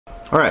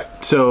All right,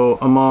 so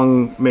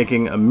among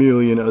making a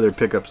million other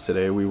pickups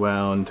today, we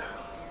wound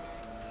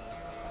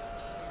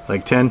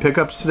like 10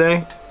 pickups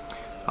today.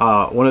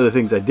 One of the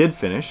things I did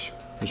finish,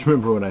 just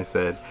remember when I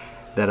said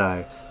that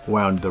I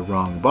wound the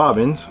wrong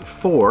bobbins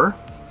for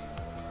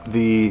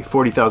the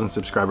 40,000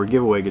 subscriber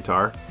giveaway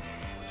guitar.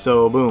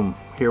 So boom,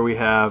 here we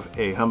have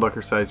a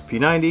humbucker size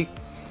P90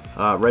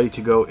 ready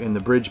to go in the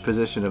bridge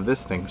position of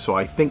this thing. So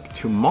I think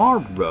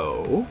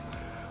tomorrow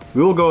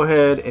we will go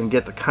ahead and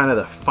get the kind of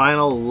the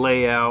final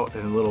layout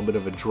and a little bit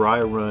of a dry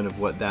run of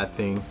what that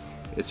thing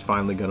is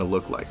finally going to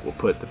look like. We'll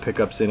put the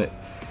pickups in it,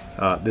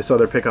 this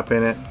other pickup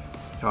in it.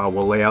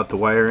 We'll lay out the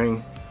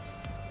wiring.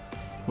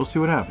 We'll see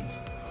what happens.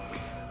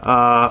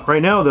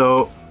 Right now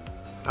though,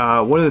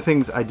 one of the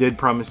things I did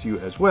promise you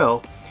as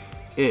well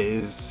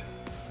is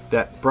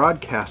that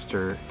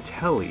broadcaster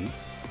telly.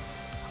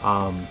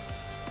 I'm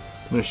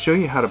going to show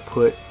you how to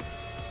put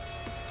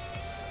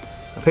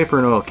a paper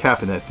and oil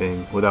cap in that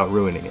thing without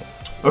ruining it.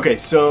 Okay,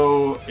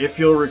 so if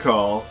you'll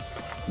recall,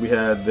 we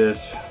had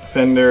this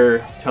Fender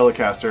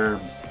Telecaster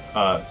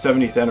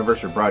 70th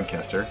anniversary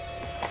broadcaster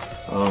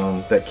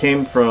that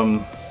came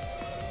from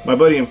my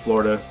buddy in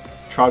Florida.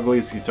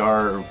 Trogley's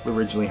Guitar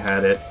originally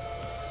had it.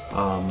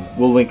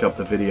 We'll link up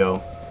the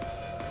video.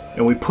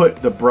 And we put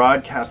the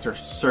broadcaster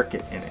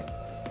circuit in it,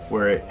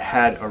 where it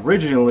had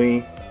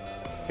originally,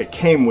 it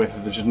came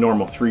with the just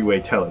normal three-way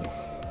telly.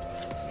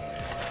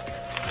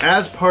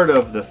 As part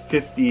of the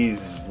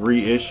 50s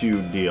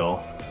reissue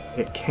deal,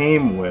 it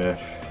came with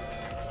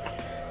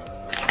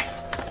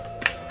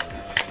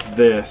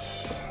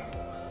this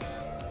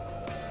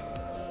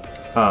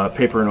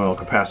paper and oil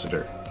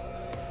capacitor,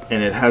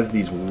 and it has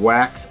these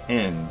wax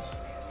ends,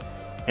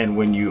 and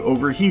when you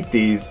overheat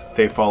these,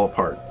 they fall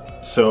apart.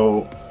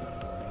 So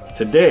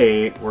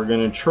today we're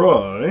going to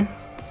try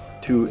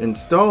to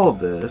install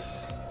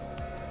this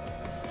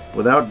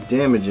without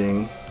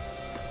damaging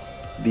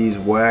these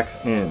wax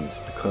ends,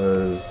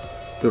 because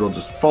it'll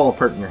just fall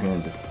apart in your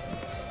hands if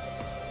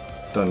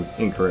it's done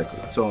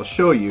incorrectly. So I'll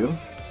show you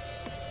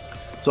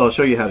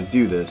how to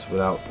do this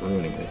without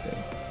ruining anything.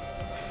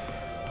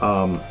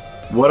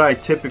 What I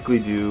typically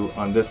do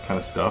on this kind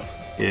of stuff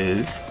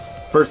is,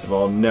 first of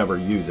all, never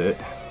use it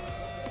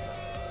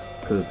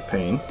because it's a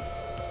pain.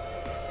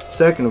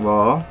 Second of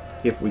all,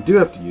 if we do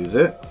have to use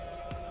it,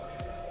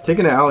 take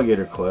an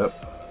alligator clip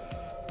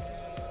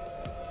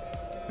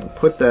and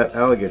put that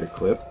alligator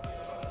clip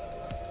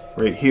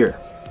right here,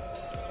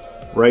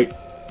 right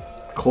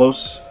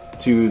close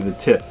to the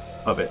tip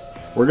of it.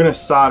 We're going to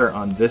solder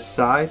on this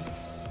side,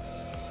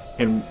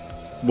 and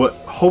what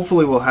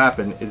hopefully will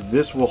happen is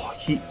this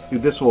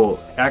will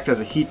act as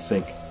a heat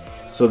sink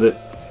so that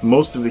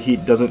most of the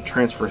heat doesn't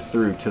transfer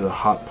through to the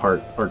hot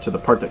part, or to the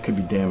part that could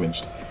be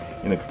damaged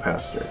in a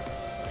capacitor.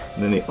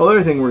 And then the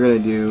other thing we're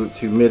going to do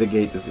to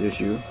mitigate this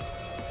issue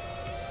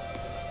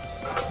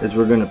is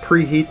we're going to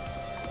preheat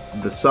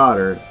the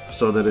solder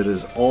so that it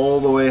is all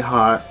the way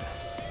hot,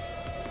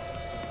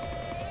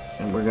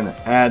 and we're going to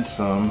add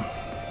some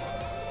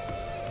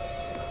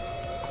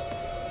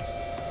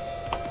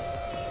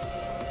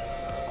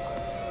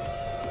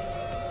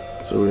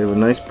so we have a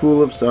nice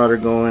pool of solder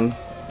going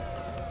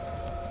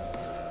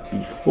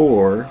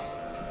before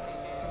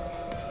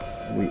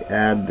we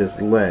add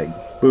this leg.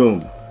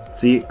 Boom.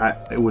 See,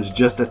 it was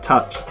just a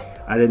touch.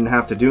 I didn't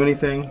have to do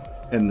anything,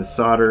 and the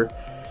solder,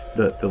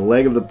 the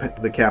leg of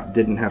the cap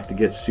didn't have to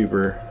get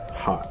super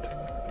hot.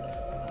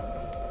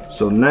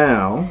 So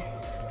now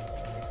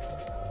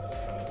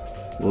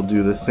we'll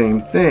do the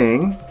same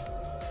thing.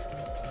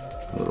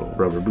 Little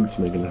rubber boots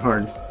making it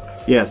hard.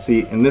 Yeah,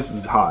 see, and this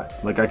is hot.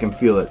 Like, I can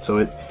feel it. So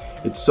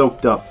it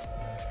soaked up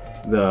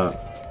the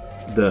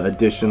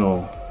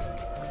additional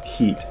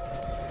heat.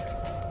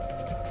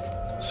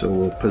 So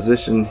we'll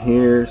position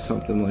here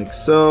something like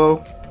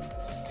so.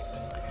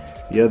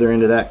 The other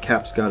end of that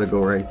cap's got to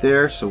go right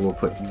there, so we'll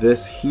put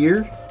this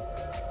here.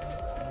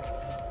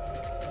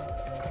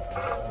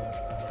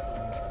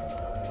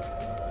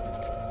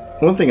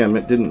 One thing I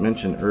didn't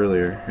mention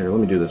earlier, here, let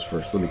me do this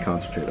first. Let me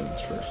concentrate on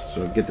this first.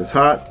 So get this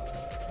hot.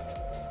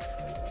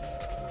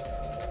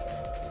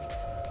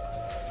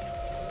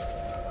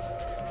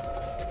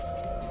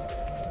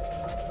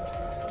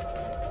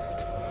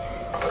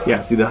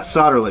 Yeah, see, the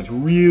solder leg's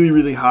really,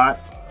 really hot.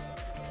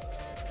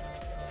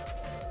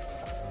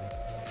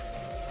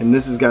 And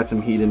this has got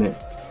some heat in it,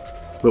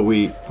 but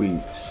we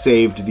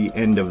saved the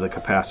end of the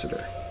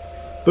capacitor.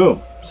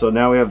 Boom. So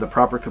now we have the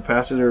proper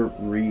capacitor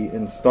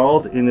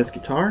reinstalled in this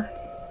guitar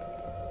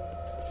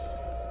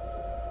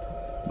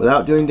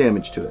without doing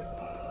damage to it.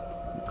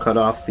 Cut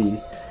off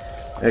the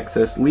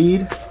excess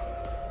lead,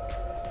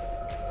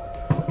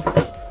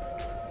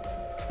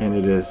 and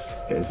it is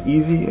as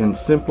easy and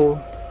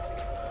simple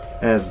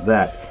as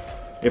that.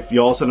 If you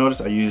also notice,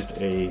 I used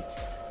a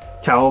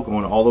towel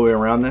going all the way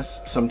around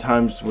this.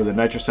 Sometimes with a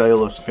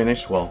nitrocellulose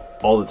finish, well,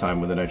 all the time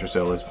with a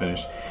nitrocellulose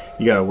finish,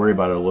 you got to worry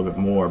about it a little bit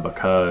more,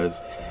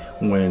 because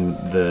when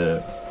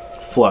the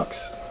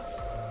flux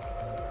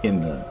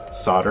in the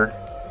solder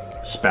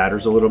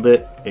spatters a little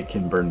bit, it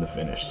can burn the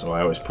finish. So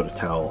I always put a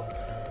towel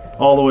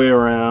all the way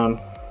around,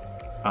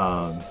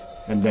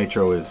 and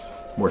nitro is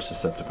more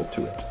susceptible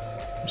to it.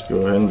 Just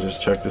go ahead and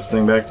just check this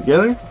thing back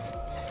together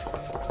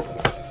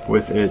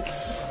with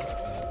its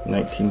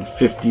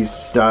 1950s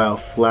style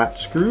flat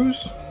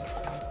screws.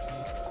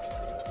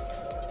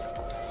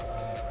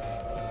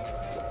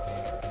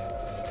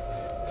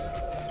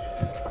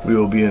 We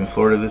will be in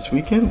Florida this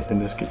weekend,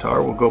 and this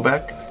guitar will go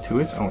back to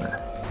its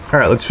owner. All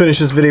right, let's finish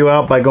this video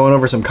out by going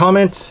over some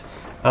comments.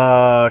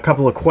 A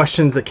couple of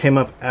questions that came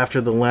up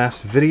after the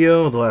last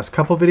video, the last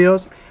couple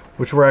videos,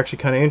 which were actually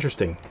kind of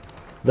interesting.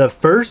 The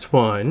first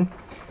one,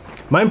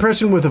 my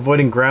impression with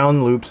avoiding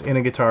ground loops in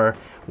a guitar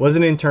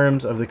wasn't in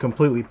terms of the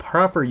completely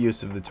proper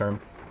use of the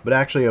term, but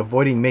actually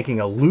avoiding making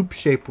a loop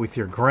shape with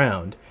your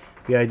ground.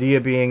 The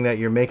idea being that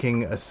you're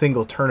making a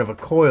single turn of a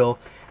coil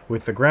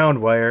with the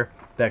ground wire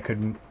that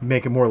could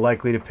make it more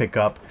likely to pick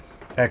up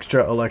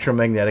extra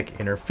electromagnetic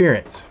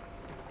interference.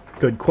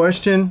 Good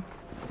question.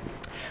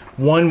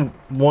 One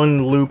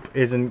loop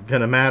isn't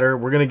gonna matter.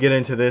 We're gonna get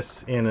into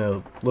this in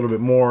a little bit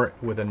more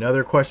with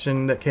another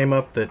question that came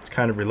up that's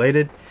kind of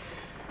related.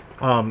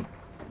 Don't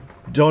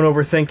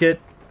overthink it.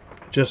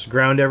 Just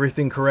ground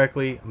everything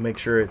correctly. Make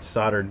sure it's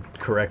soldered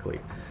correctly.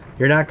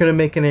 You're not gonna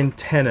make an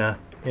antenna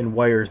in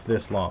wires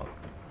this long.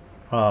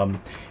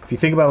 If you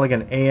think about like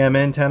an AM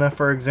antenna,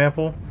 for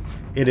example,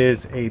 it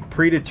is a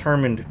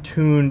predetermined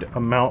tuned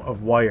amount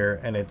of wire,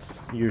 and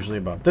it's usually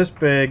about this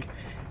big,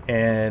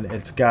 and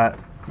it's got,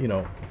 you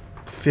know,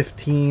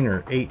 15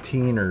 or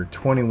 18 or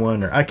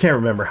 21, or I can't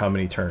remember how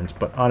many turns,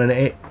 but on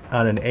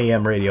an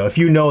AM radio, if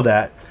you know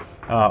that,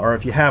 or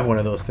if you have one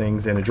of those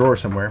things in a drawer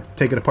somewhere,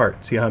 take it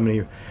apart, see how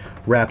many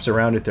wraps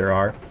around it there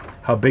are,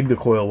 how big the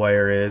coil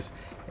wire is,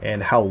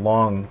 and how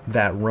long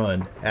that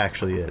run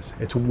actually is.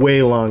 It's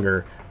way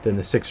longer than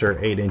the 6 or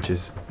 8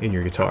 inches in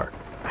your guitar.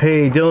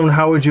 Hey Dylan,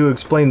 how would you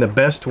explain the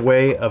best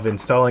way of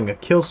installing a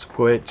kill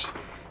switch,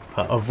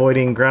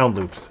 avoiding ground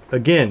loops?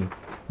 Again,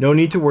 no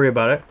need to worry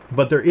about it,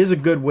 but there is a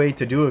good way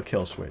to do a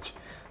kill switch.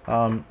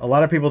 A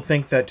lot of people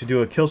think that to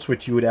do a kill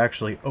switch you would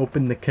actually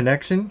open the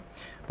connection,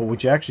 but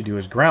what you actually do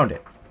is ground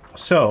it.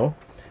 So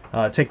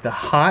take the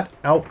hot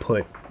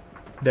output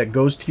that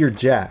goes to your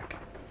jack,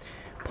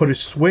 put a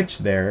switch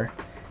there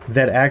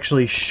that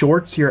actually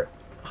shorts your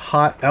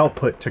hot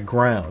output to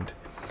ground.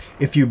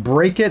 If you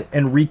break it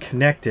and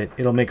reconnect it,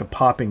 it'll make a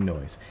popping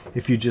noise.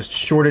 If you just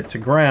short it to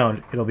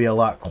ground, it'll be a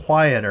lot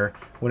quieter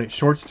when it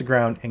shorts to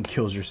ground and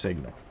kills your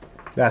signal.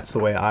 That's the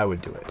way I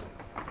would do it.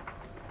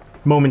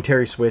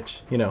 Momentary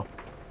switch, you know,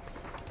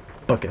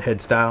 bucket head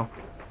style.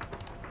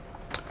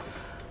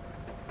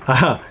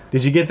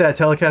 Did you get that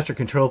Telecaster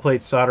control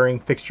plate soldering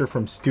fixture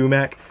from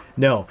StewMac?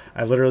 No,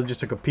 I literally just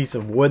took a piece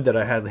of wood that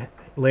I had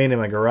laying in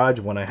my garage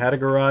when I had a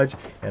garage,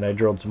 and I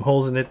drilled some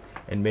holes in it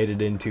and made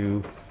it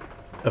into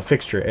a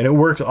fixture, and it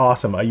works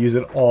awesome. I use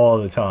it all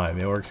the time.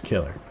 It works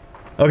killer.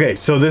 Okay,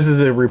 so this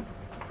is a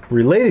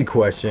related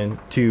question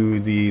to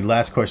the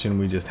last question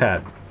we just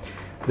had.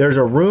 There's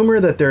a rumor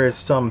that there is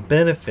some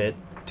benefit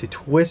to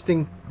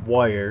twisting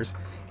wires,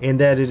 and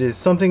that it is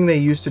something they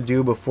used to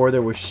do before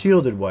there was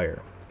shielded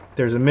wire.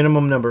 There's a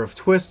minimum number of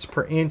twists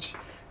per inch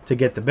to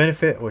get the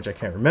benefit, which I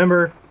can't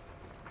remember,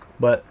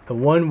 but the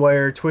one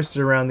wire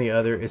twisted around the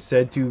other is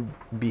said to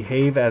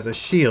behave as a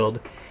shield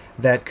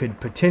that could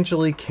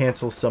potentially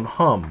cancel some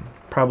hum.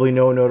 Probably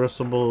no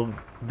noticeable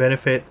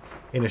benefit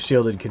in a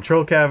shielded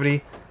control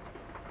cavity,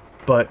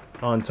 but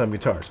on some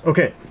guitars.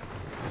 Okay,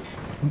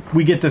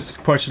 we get this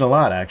question a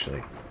lot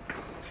actually.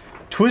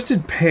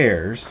 Twisted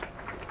pairs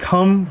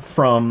come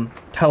from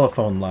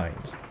telephone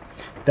lines.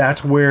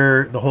 That's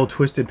where the whole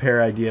twisted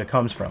pair idea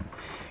comes from.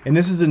 And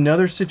this is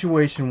another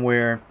situation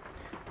where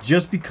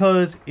just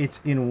because it's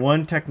in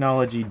one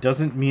technology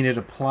doesn't mean it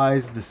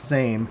applies the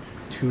same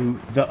to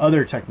the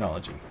other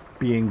technology,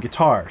 being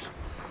guitars.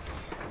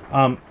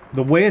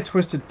 The way a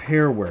twisted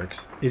pair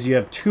works is you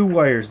have two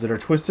wires that are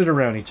twisted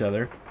around each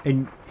other,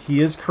 and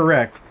he is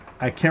correct.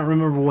 I can't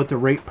remember what the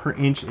rate per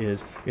inch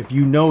is. If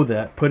you know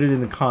that, put it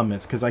in the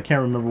comments, because I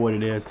can't remember what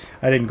it is.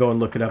 I didn't go and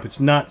look it up. It's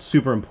not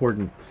super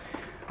important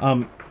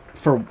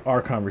for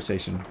our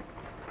conversation.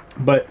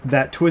 But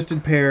that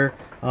twisted pair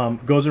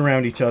goes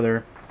around each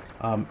other,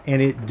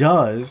 and it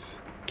does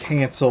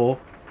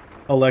cancel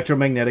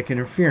electromagnetic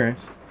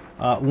interference,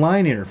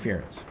 line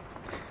interference.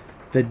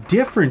 The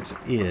difference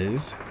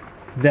is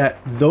that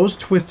those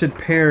twisted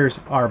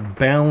pairs are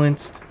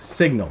balanced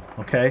signal,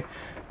 okay?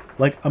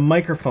 Like a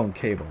microphone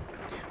cable,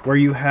 where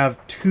you have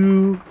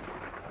two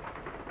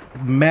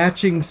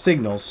matching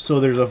signals. So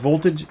there's a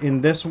voltage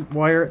in this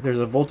wire, there's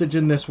a voltage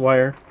in this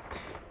wire,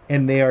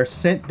 and they are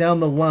sent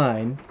down the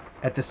line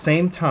at the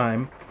same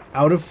time,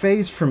 out of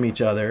phase from each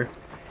other,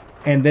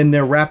 and then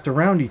they're wrapped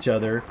around each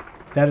other.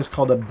 That is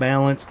called a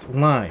balanced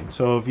line.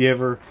 So if you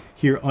ever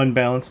hear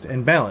unbalanced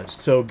and balanced,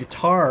 so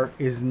guitar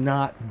is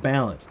not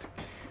balanced.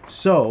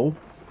 So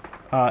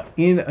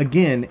in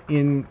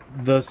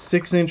the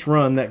 6-inch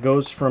run that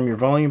goes from your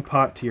volume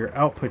pot to your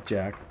output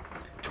jack,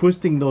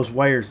 twisting those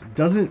wires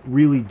doesn't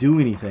really do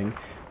anything,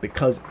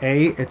 because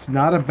A, it's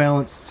not a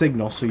balanced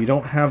signal, so you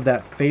don't have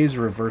that phase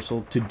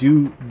reversal to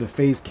do the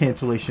phase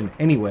cancellation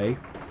anyway,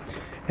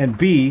 and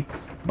B,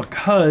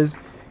 because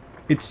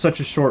it's such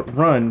a short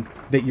run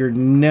that you're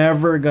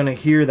never going to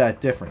hear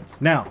that difference.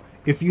 Now,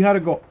 if you had to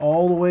go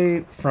all the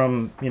way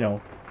from, you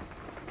know,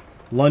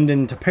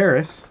 London to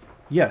Paris,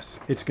 yes,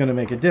 it's going to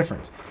make a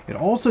difference. It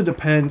also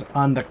depends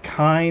on the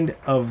kind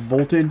of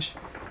voltage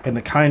and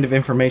the kind of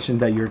information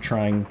that you're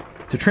trying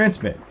to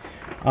transmit.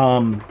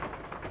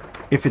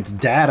 If it's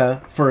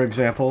data, for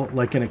example,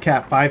 like in a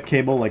Cat5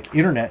 cable, like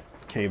internet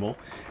cable,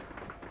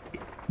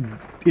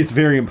 it's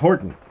very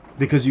important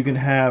because you can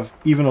have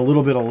even a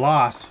little bit of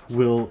loss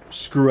will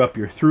screw up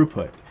your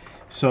throughput.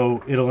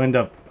 So it'll end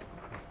up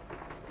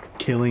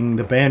killing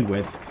the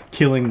bandwidth,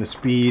 killing the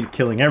speed,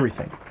 killing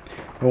everything.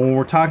 But when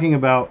we're talking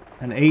about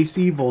an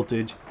AC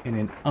voltage in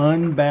an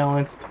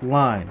unbalanced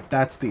line,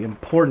 that's the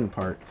important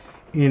part.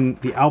 In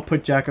the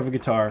output jack of a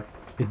guitar,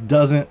 it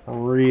doesn't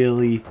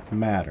really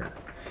matter.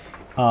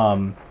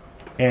 And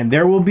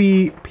there will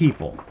be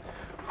people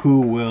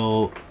who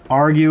will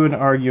argue and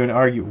argue and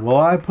argue. Well,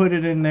 I put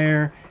it in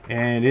there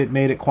and it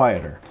made it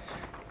quieter.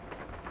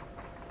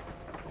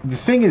 The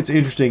thing that's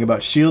interesting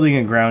about shielding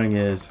and grounding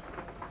is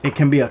it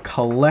can be a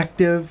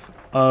collective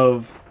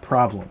of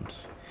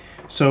problems.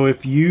 So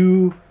if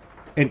you,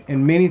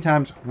 and many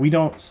times we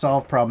don't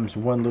solve problems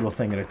one little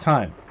thing at a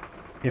time.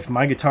 If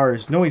my guitar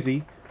is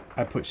noisy,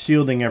 I put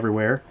shielding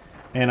everywhere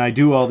and I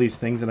do all these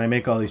things and I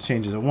make all these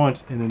changes at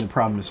once and then the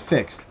problem is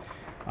fixed.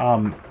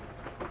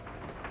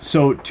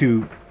 So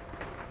to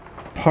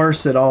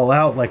parse it all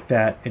out like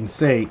that and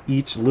say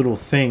each little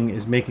thing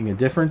is making a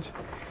difference,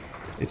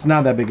 it's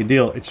not that big a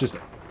deal. It's just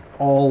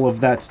all of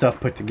that stuff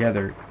put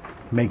together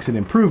makes an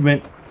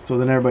improvement, so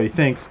then everybody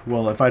thinks,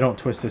 well, if I don't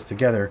twist this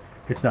together,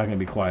 it's not going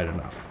to be quiet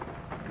enough.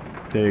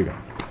 There you go.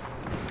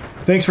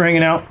 Thanks for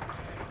hanging out.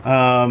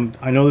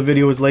 I know the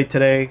video was late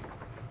today.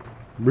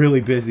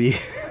 Really busy.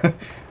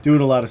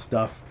 Doing a lot of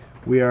stuff.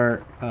 We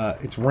are,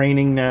 it's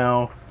raining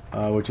now,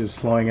 which is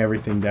slowing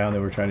everything down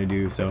that we're trying to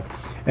do. So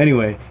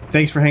anyway,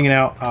 thanks for hanging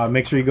out.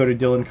 Make sure you go to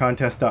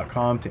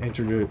dylancontest.com to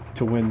enter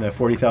to win the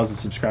 40,000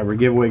 subscriber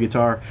giveaway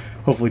guitar.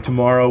 Hopefully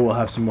tomorrow we'll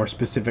have some more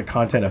specific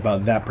content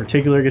about that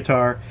particular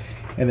guitar.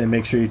 And then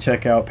make sure you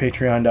check out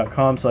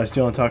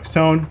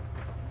patreon.com/DylanTalksTone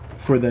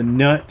for the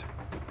nut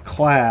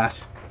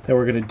class that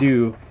we're going to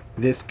do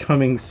this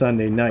coming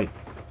Sunday night.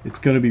 It's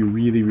going to be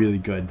really, really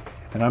good.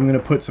 And I'm going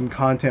to put some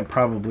content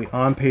probably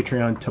on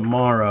Patreon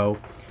tomorrow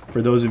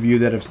for those of you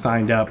that have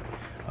signed up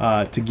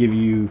to give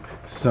you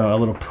a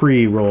little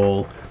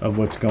pre-roll of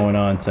what's going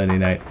on Sunday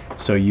night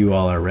so you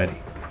all are ready.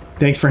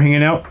 Thanks for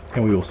hanging out,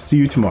 and we will see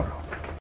you tomorrow.